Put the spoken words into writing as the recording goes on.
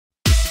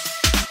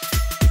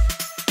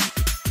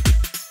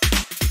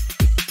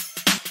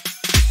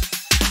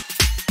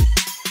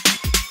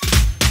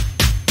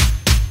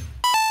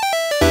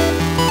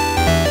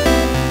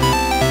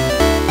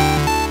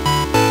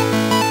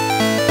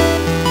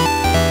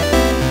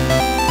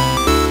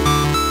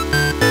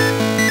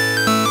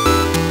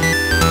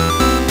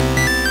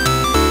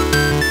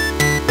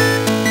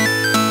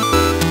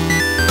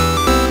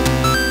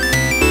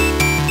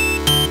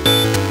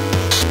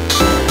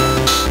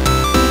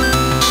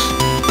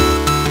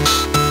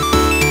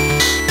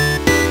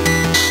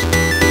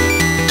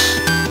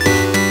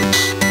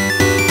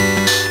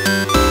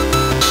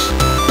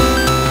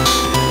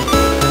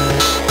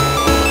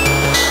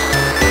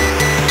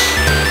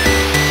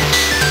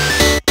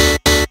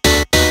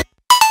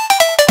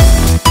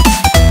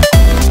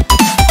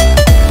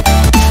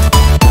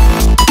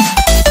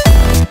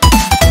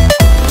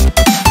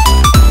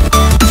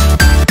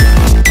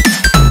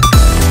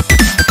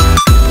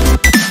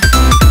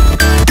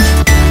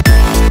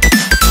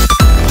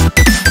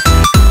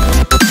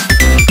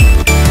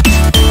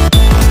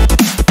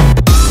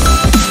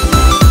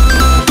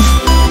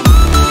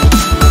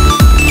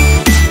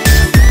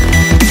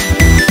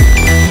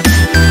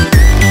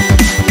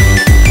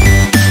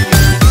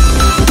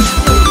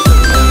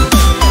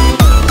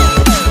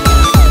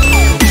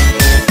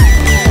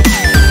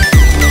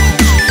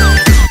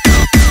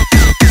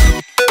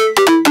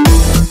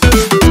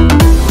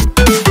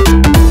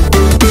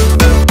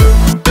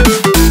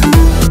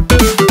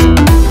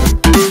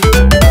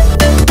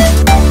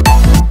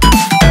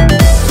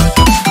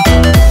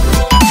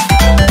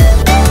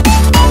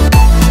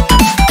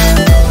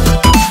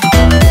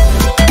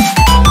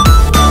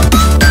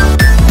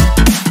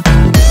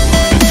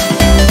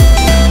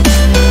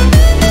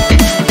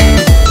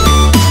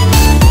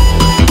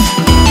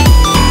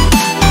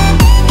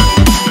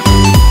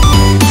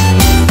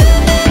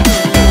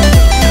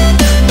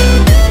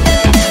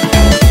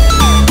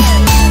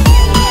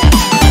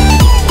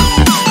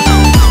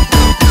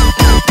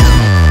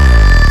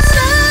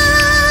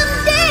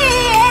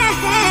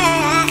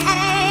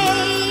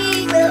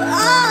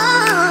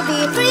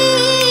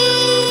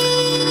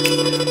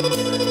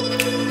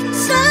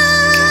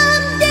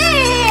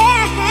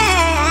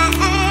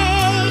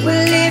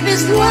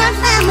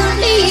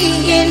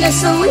in a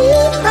sweet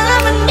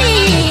harmony.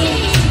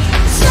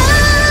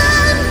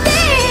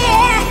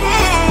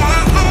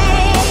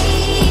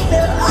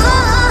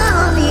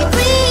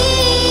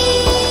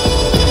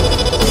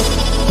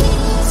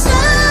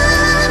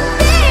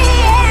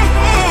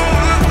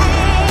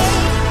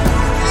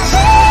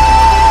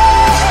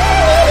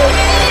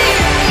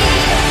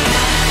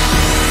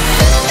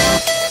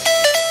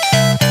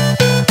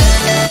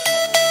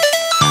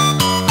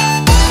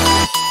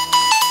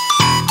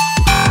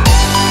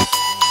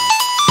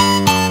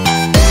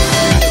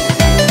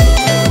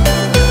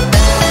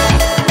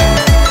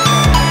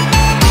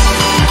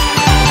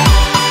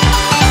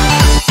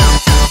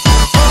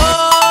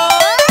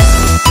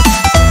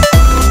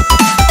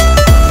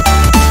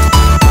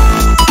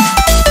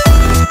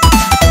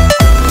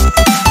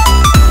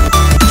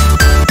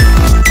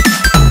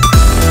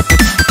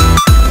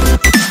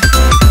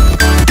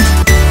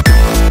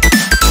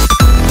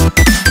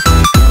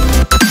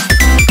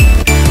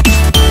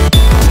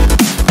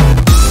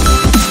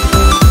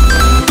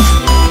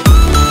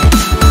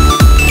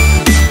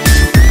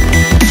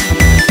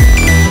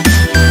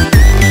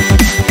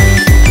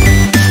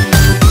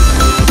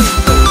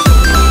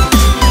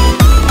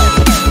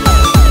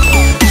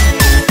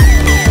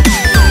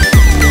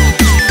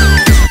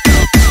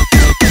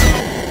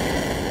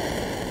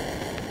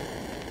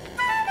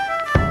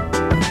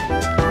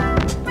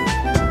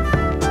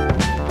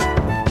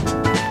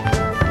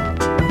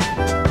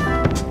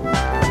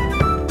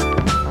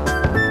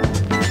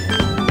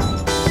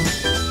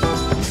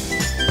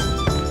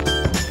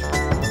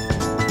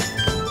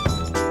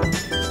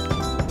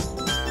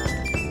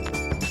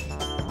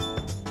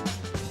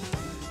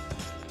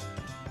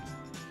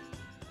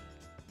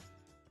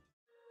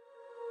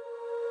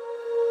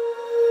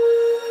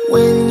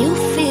 When you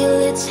feel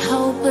it's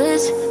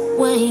hopeless,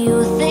 when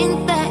you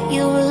think that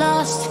you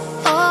lost,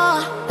 oh,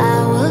 I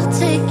will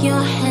take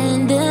your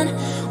hand and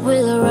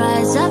we'll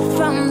rise up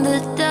from the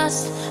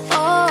dust.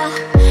 Oh,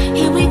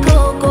 here we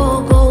go,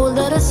 go, go,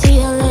 let us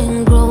heal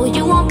and grow.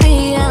 You won't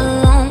be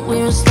alone,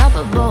 we're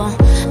unstoppable.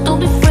 Don't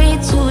be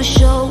afraid to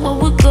show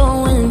what we're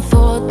going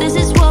for. This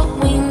is what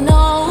we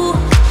know.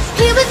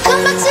 Here we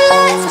come back to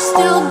life, we're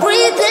still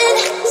breathing.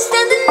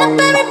 Standing up,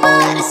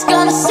 everybody's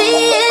gonna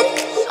see it.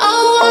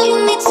 Oh, all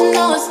you need to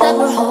know is that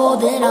we're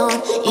holding on.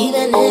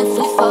 Even if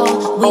we fall,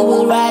 we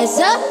will rise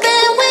up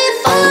and we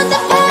follow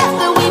the path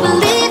that we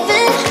believe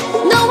in.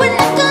 No, we're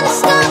not gonna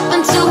stop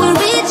until we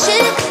reach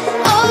it.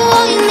 Oh,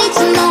 all you need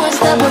to know is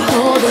that we're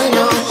holding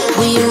on.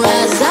 We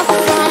rise up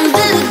from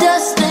the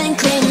dust and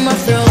claim our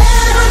throne.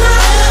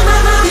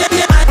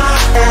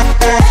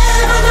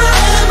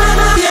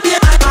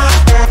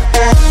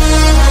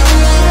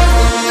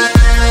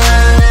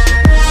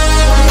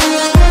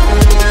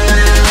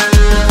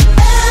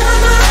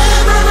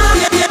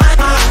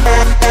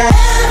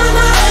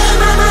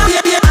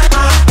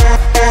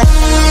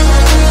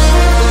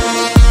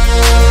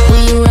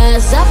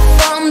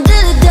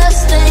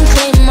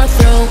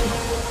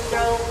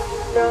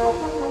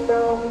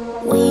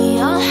 We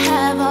all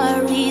have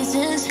our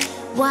reasons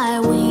why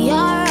we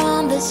are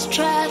on this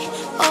track.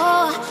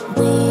 Oh,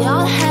 we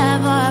all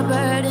have our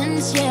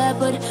burdens, yeah,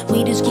 but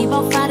we just keep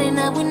on fighting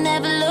and we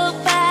never look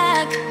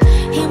back.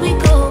 Here we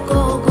go,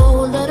 go,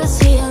 go, let us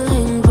heal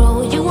and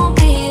grow. You won't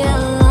be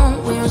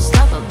alone, we're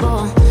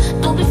unstoppable.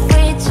 Don't be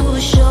afraid to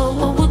show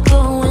what we're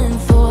going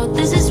for.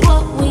 This is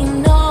what we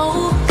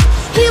know.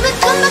 Here we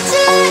come back to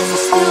life,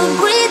 we're still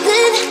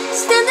breathing.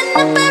 Standing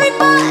up,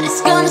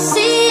 everybody's gonna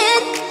see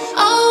it.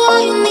 Oh,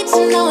 all you need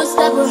to know is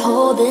that we're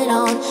holding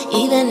on.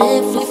 Even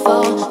if we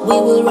fall, we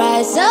will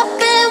rise up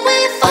and we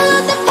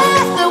follow the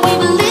path that we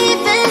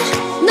believe in.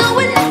 No,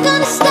 we're not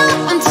gonna stop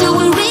until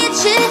we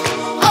reach it.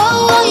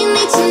 Oh, all you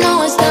need to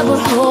know is that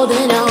we're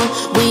holding on.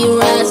 We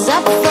rise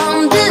up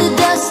from the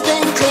dust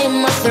and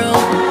claim our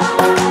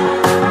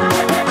throne.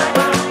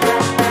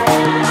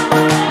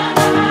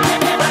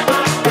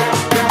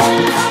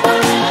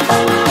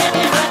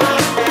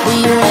 We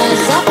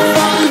rise up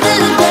from the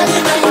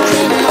dust and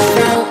claim our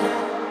throne.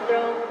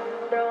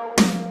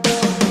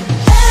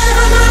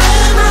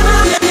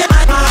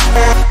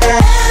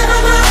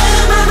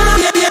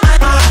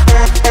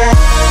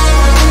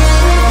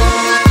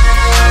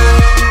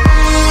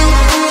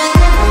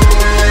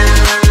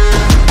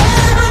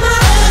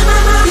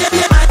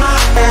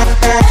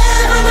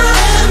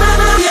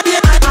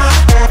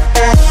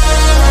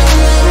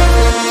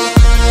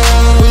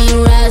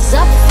 We rise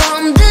up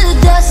from the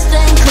dust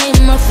and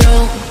claim our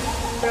throne.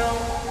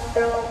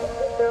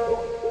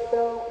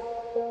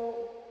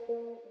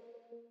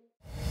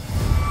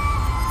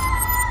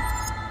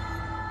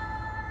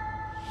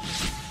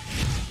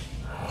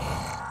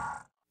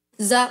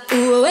 Za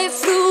uwe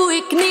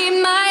fruik ni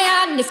maya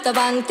nifta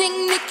vanting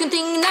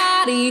nikunting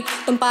nari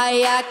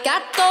Tumpaya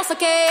katos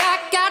ake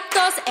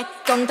akatos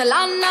ekon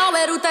talana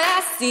weruta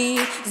asi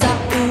Za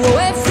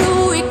uwe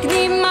fruik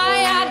ni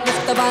maya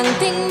nifta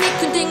vanting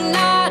nikunting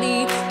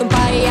nari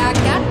Tumpaya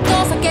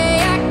katos ake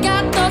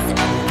akatos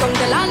ekon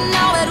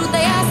talana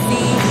weruta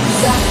asi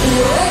Za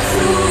uwe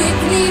fruik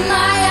ni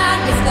maya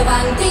nifta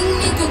vanting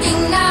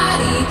nikunting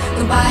nari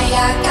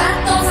Tumpaya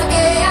katos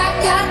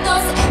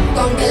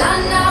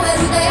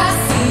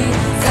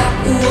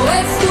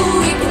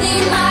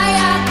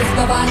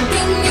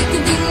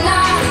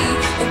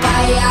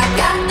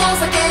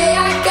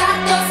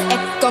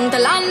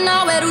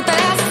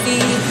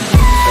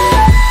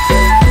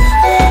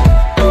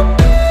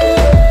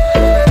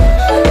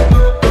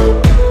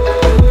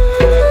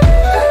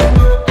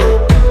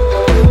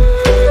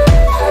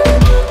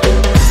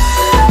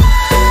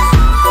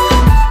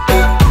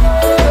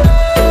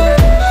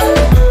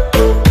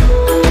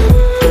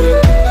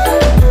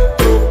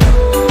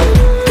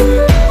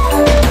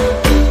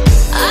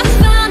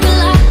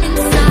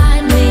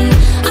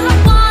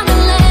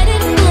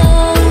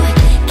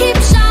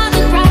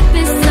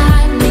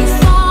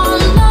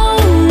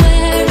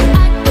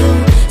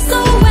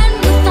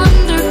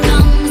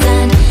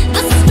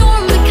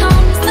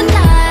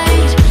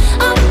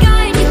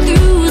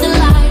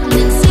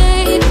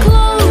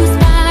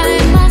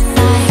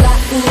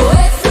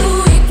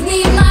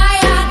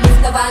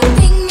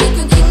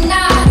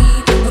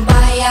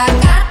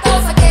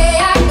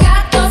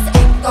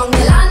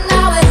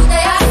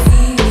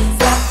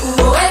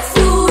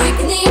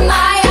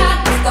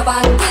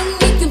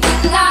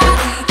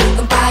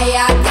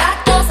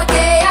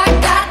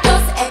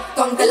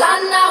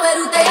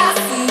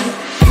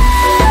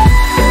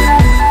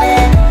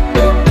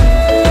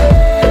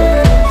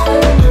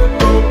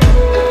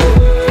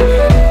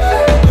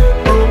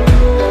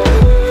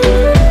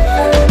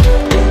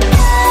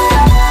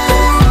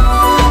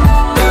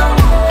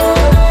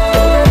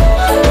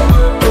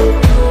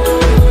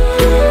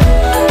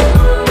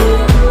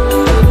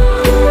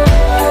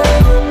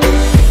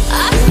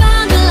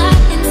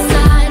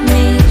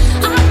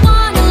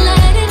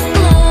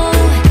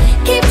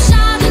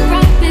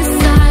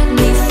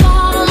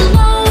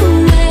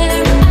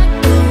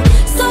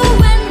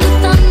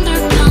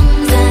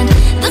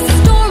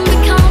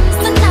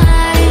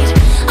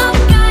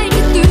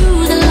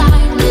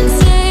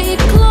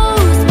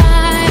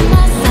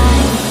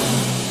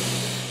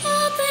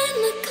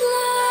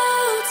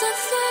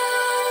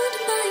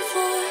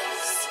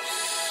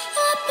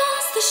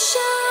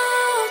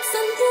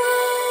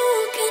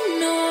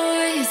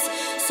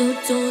So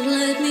don't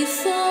let me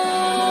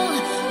fall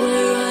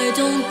where I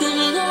don't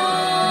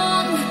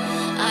belong.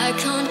 I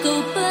can't go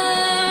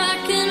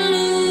back and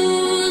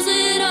lose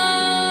it all.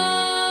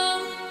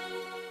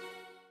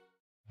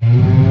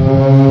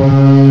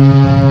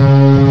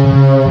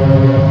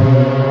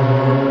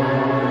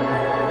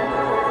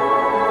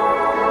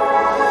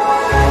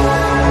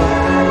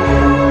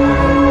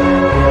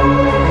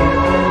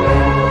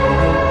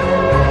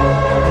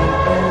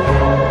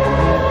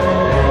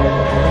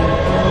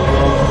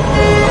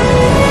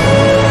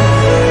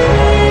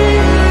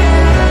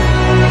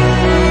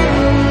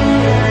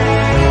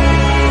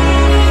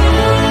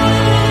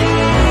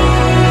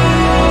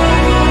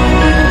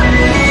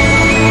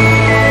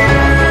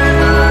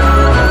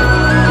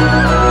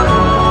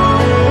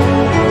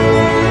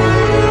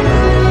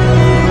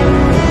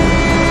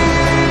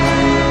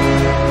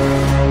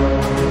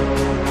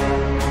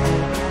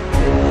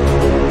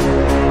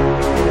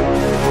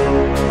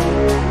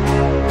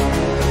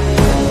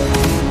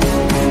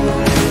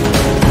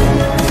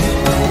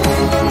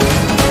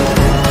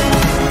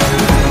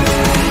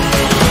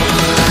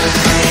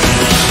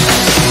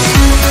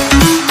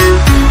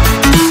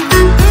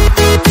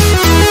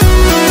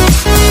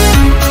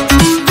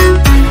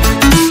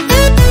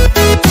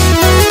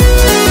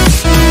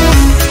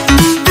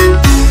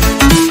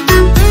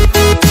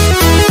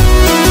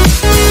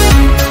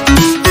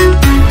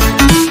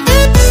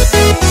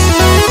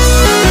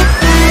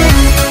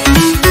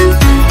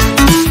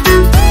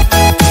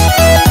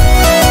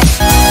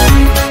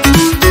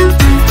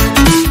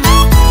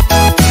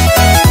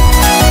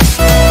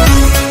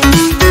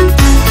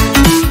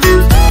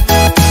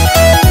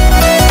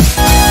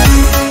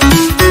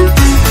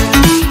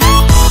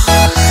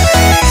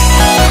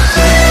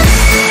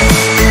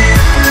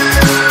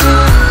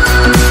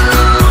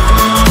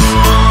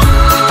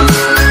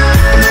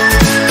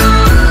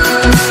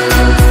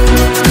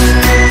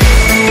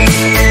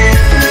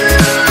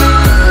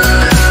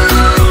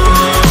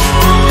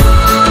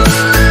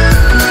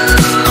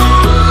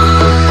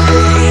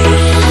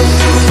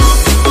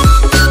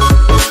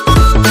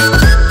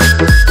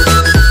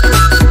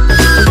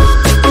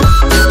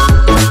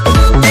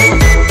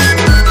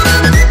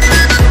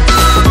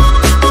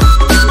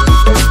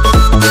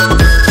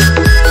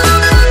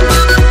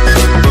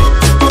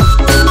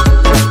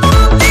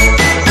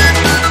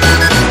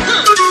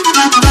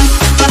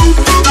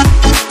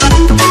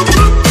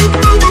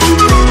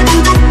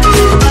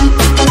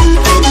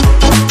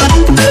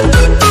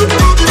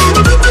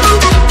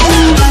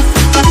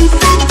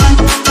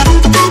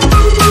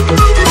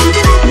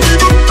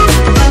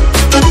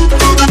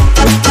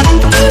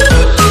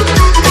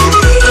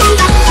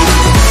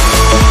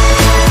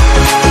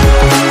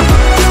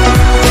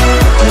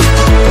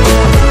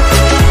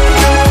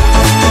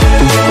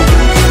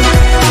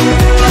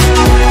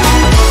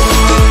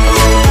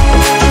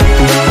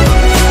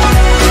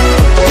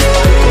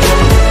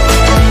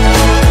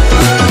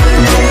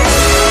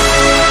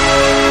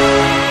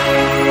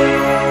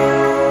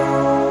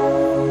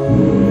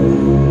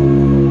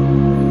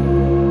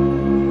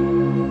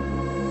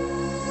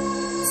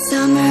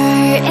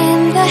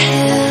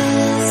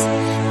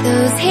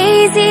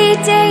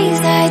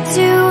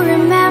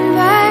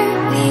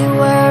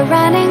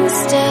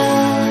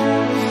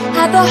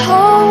 the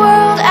whole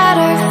world at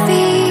our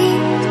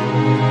feet,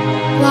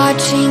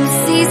 watching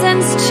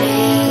seasons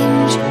change.